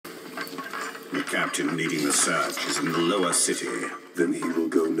The captain leading the search is in the lower city. Then he will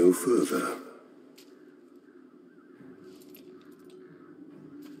go no further.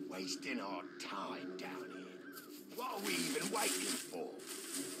 Wasting our time down here. What are we even waiting for?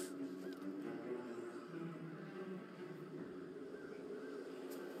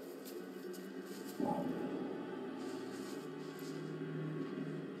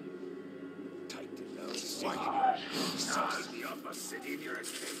 Take the lower city. Take the upper city in your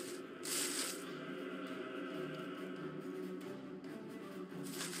escape.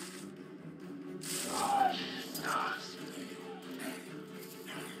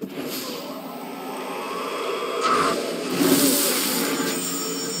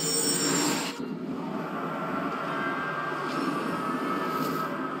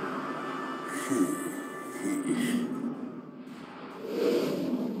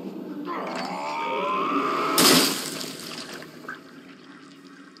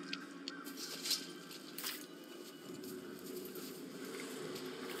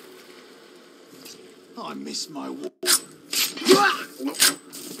 I miss my walk. All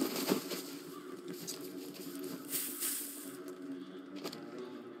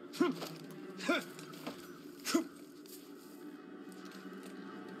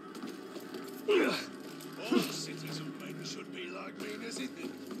cities of men should be like me, isn't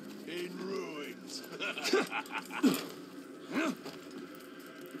it? In ruins.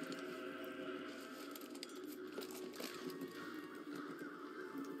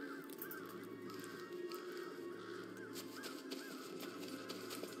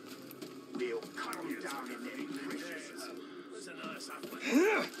 We'll cut them down in their precious. There's a nice apple.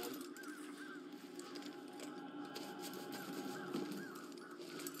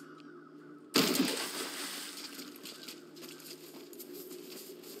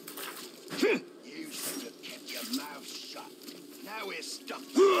 You should have kept your mouth shut. Now we're stuck.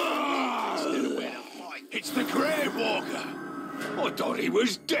 Instead of where to fight. It's the Grey Walker. I thought he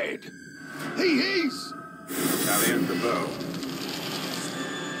was dead. He is. Valiant the bow.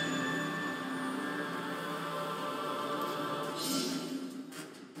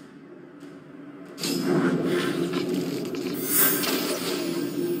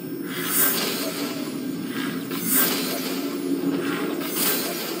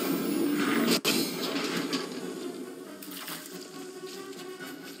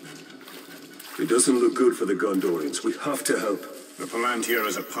 It doesn't look good for the Gondorians. We have to help. The Palantir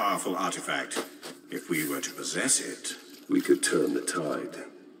is a powerful artifact. If we were to possess it, We could turn the tide.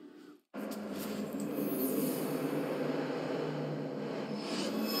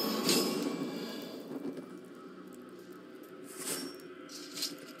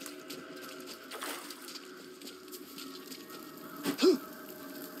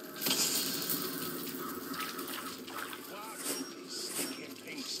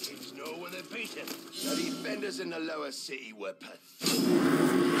 The defenders in the lower city were pathetic.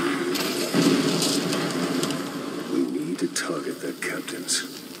 We need to target their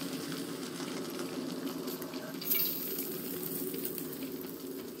captains.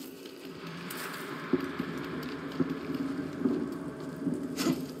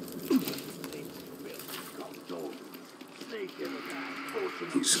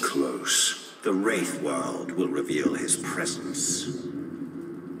 He's close. the Wraith world will reveal his presence.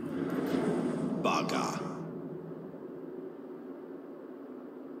 Bugger.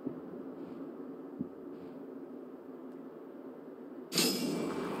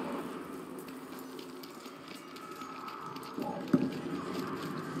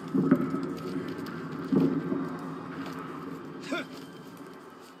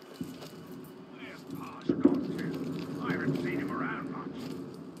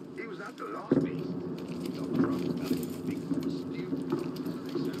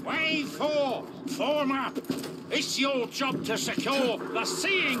 Form up! It's your job to secure the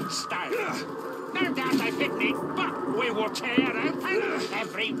seeing stone. No doubt they've hidden it, but we will tear open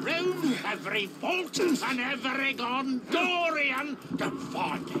every room, every vault, and every Gondorian to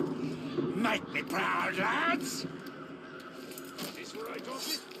find it. Make me proud, lads! Is this where I got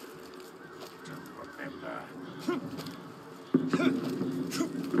it? Don't remember.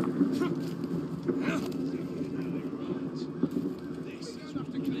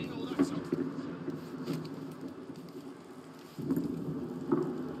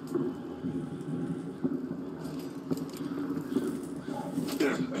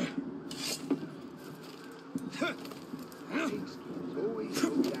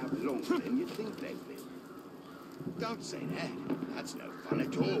 Don't say that. That's no fun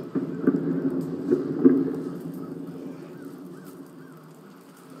at all.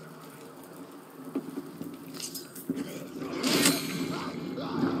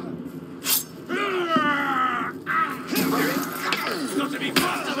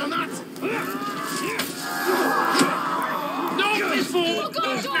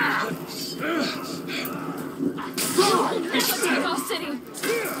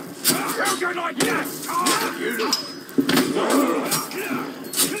 you like that, Tom?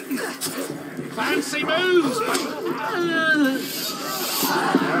 Fancy moves!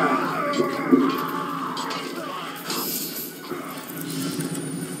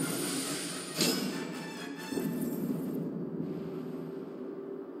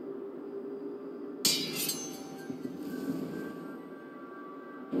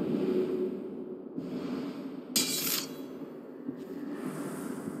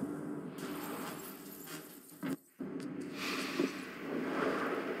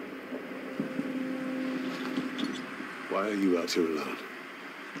 Why are you out here alone?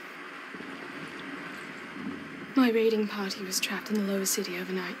 My raiding party was trapped in the lower city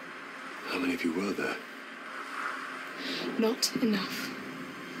overnight. How many of you were there? Not enough.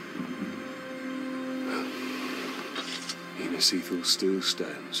 Enos Ethel still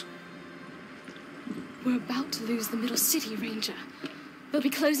stands. We're about to lose the middle city, Ranger. They'll be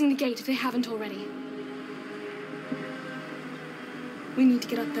closing the gate if they haven't already. We need to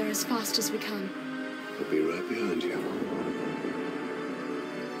get up there as fast as we can. I'll be right behind you.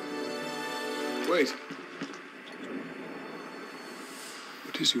 Wait.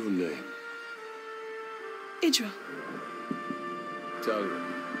 What is your name? Idra. Talia.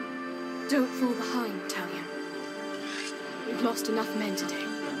 Don't fall behind, Talia. We've lost enough men today.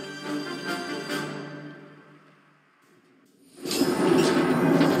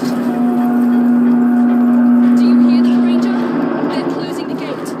 Do you hear that, Ranger? They're closing the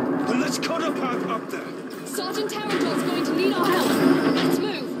gate. Well, let's cut a path up there. Sergeant Tarrantle's going to need our help. Let's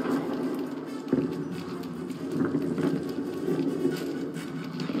move.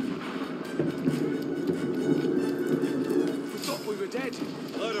 We thought we were dead.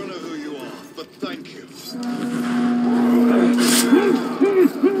 I don't know who you are, but thank you. I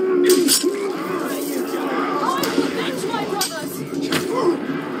will avenge my brothers.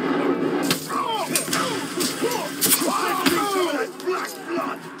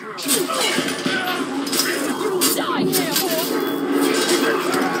 You'll die here, Hawk.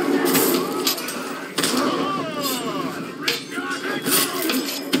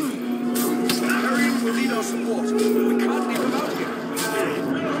 Harry, we need our support. We can't leave them out here.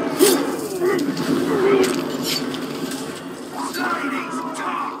 Ladies,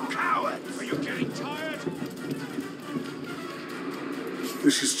 talk, cowards! Are you getting tired?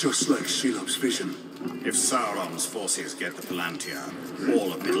 This is just like Shelob's vision. If Sauron's forces get the Palantir,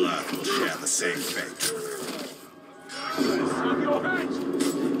 all of Middle-earth will share the same fate. Have your hands!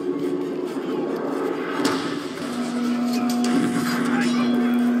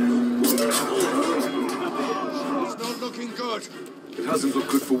 It's not looking good. It hasn't looked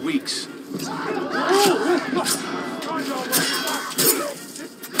good for weeks.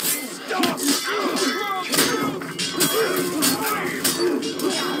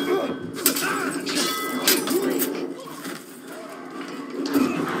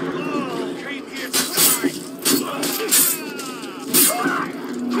 Came here to die.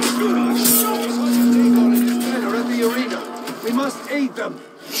 Are at the arena. We must aid them.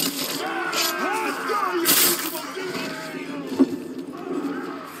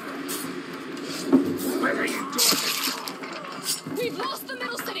 Where are you going? We've lost the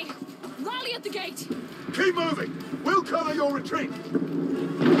middle city. Rally at the gate. Keep moving. We'll cover your retreat.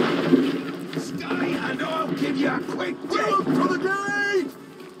 Stay, and I'll give you a quick death. For the gate!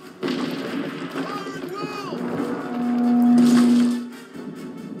 Fire at will!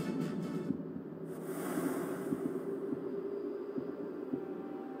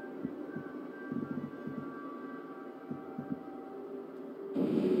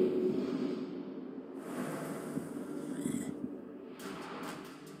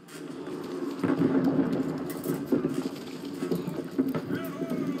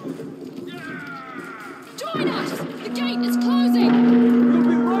 Join us. The gate is closing. We'll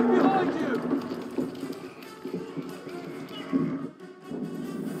be right behind you.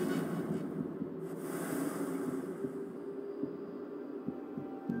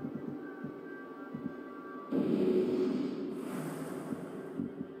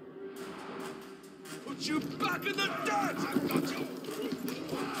 Put you back in the dirt! I've got you!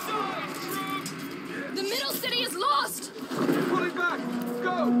 Die, Trump! The middle city is lost. Pull it back.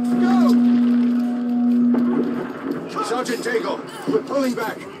 Go. Go. Sergeant Daigle, we're pulling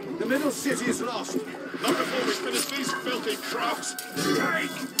back. The middle city is lost. Not before we finish these filthy crowds.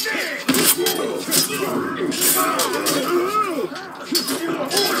 Take this!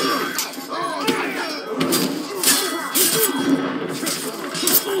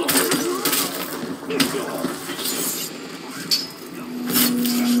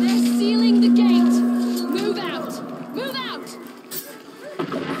 They're sealing the gate. Move out. Move out.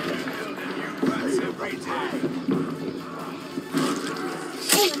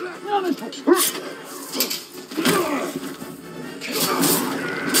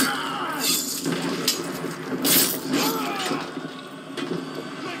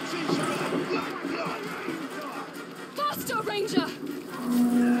 Faster, Ranger!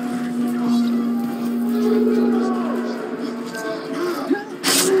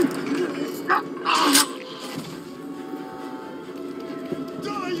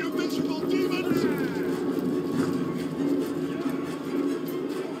 Die, you miserable demons!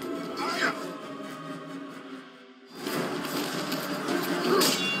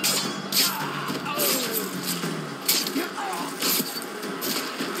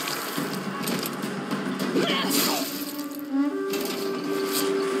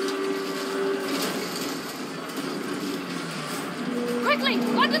 Quickly,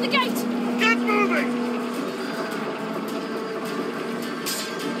 under the gate! Get moving!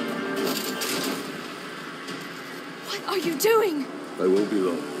 What are you doing? I won't be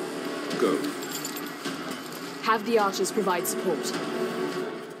long. Go. Have the archers provide support.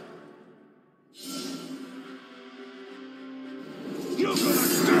 You're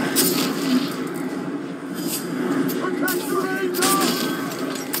gonna die! Protect the Ranger!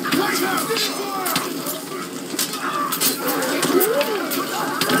 Watch out!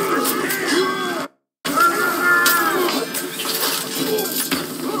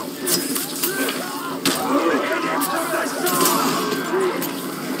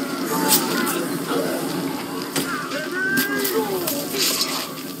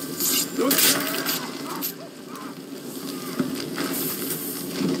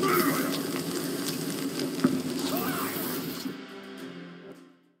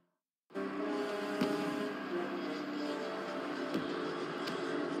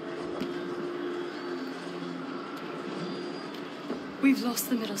 We've lost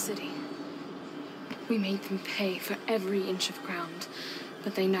the Middle City. We made them pay for every inch of ground,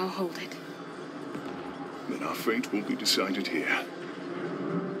 but they now hold it. Then our fate will be decided here.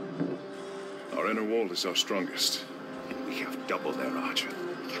 Our inner wall is our strongest, and we have double their archer.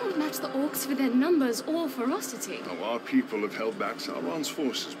 We cannot match the orcs for their numbers or ferocity. Now, our people have held back Sauron's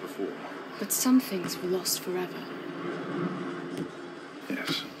forces before. But some things were lost forever.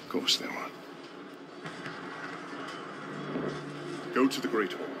 Yes, of course they were. Go to the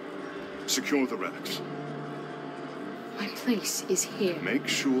Great Hall. Secure the relics. My place is here. Make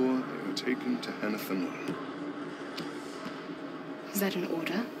sure they are taken to Henneth. Is that an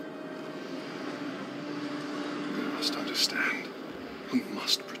order? You must understand. We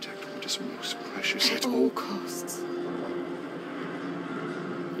must protect what is most precious At all costs.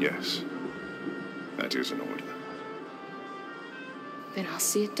 Yes. That is an order. Then I'll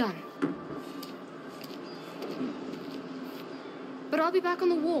see it done. But I'll be back on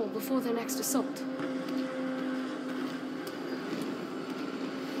the wall before their next assault.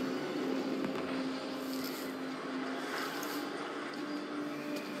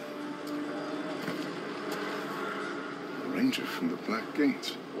 A ranger from the Black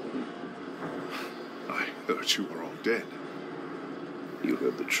Gate. I thought you were all dead. You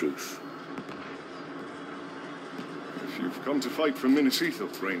heard the truth. If you've come to fight for Minas Ithil,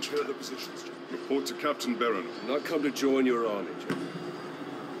 Ranger, Here are the positions, General. report to Captain Baron. Not come to join your army, General,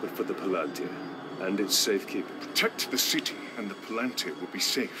 but for the Palantir and its safekeeping. Protect the city, and the Palantir will be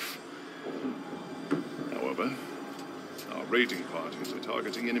safe. However, our raiding parties are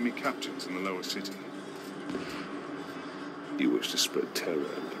targeting enemy captains in the lower city. You wish to spread terror in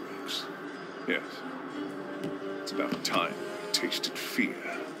the ranks. Yes. It's about time we tasted fear.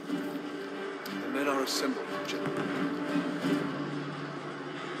 The men are assembled, General.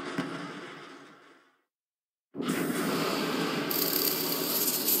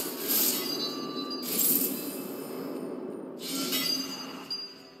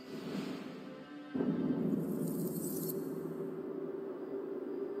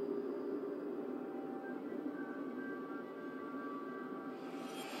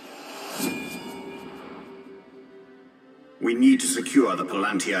 We need to secure the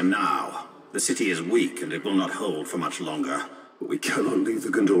Palantir now. The city is weak, and it will not hold for much longer. But we cannot leave the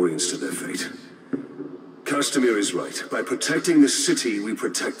Gondorians to their fate. Castamir is right. By protecting the city, we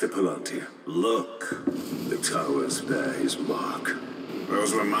protect the Palantir. Look, The towers bear his mark.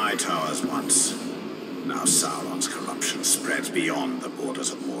 those were my towers once. Now Sauron's corruption spreads beyond the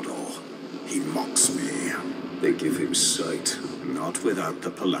borders of Mordor. He mocks me. They give him sight. Not without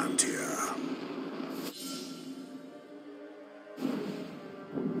the Palantir.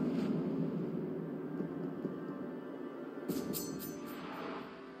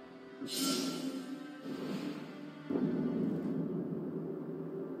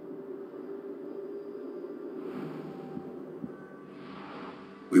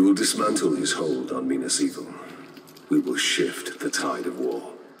 We will dismantle his hold on Minas Evil. We will shift the tide of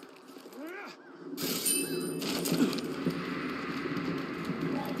war.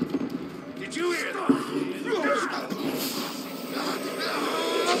 Did you hear that?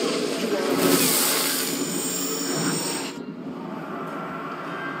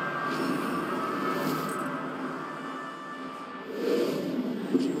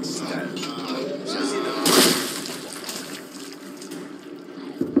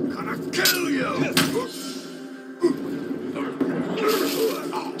 Gonna kill you!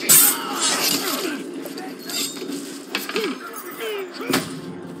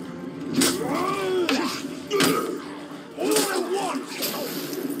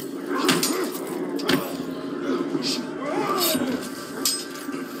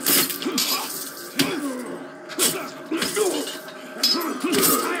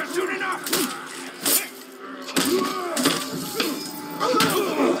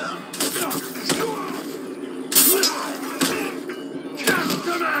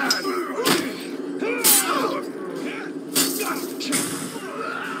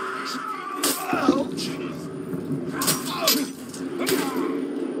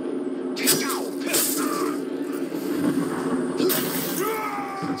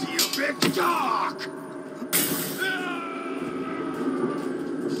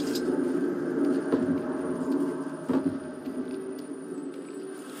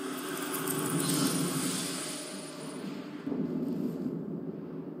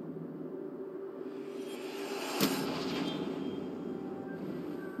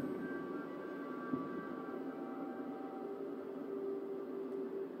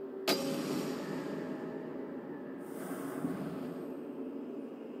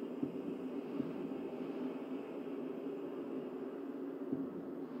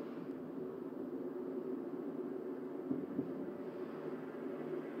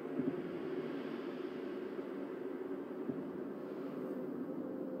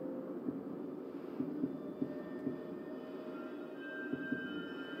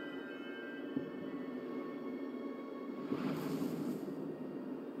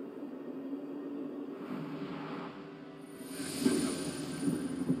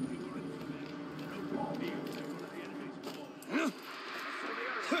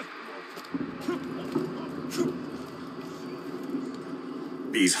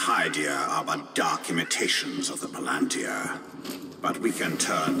 These Hydia are but dark imitations of the Palantir. But we can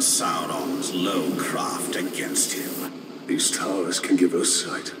turn Sauron's low craft against him. These towers can give us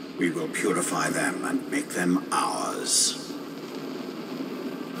sight. We will purify them and make them ours.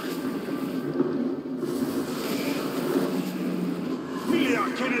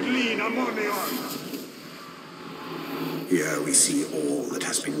 Here we see all that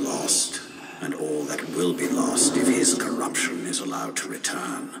has been lost, and all that will be lost if his corruption is allowed to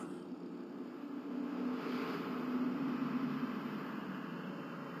return.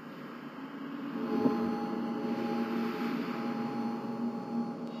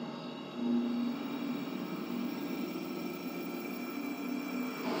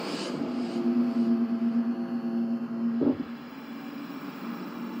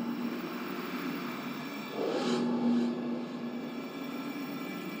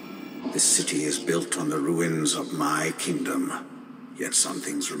 This city is built on the ruins of my kingdom, yet some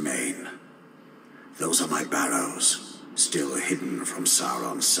things remain. Those are my barrows, still hidden from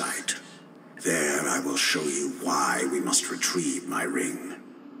Sauron's sight. There I will show you why we must retrieve my ring.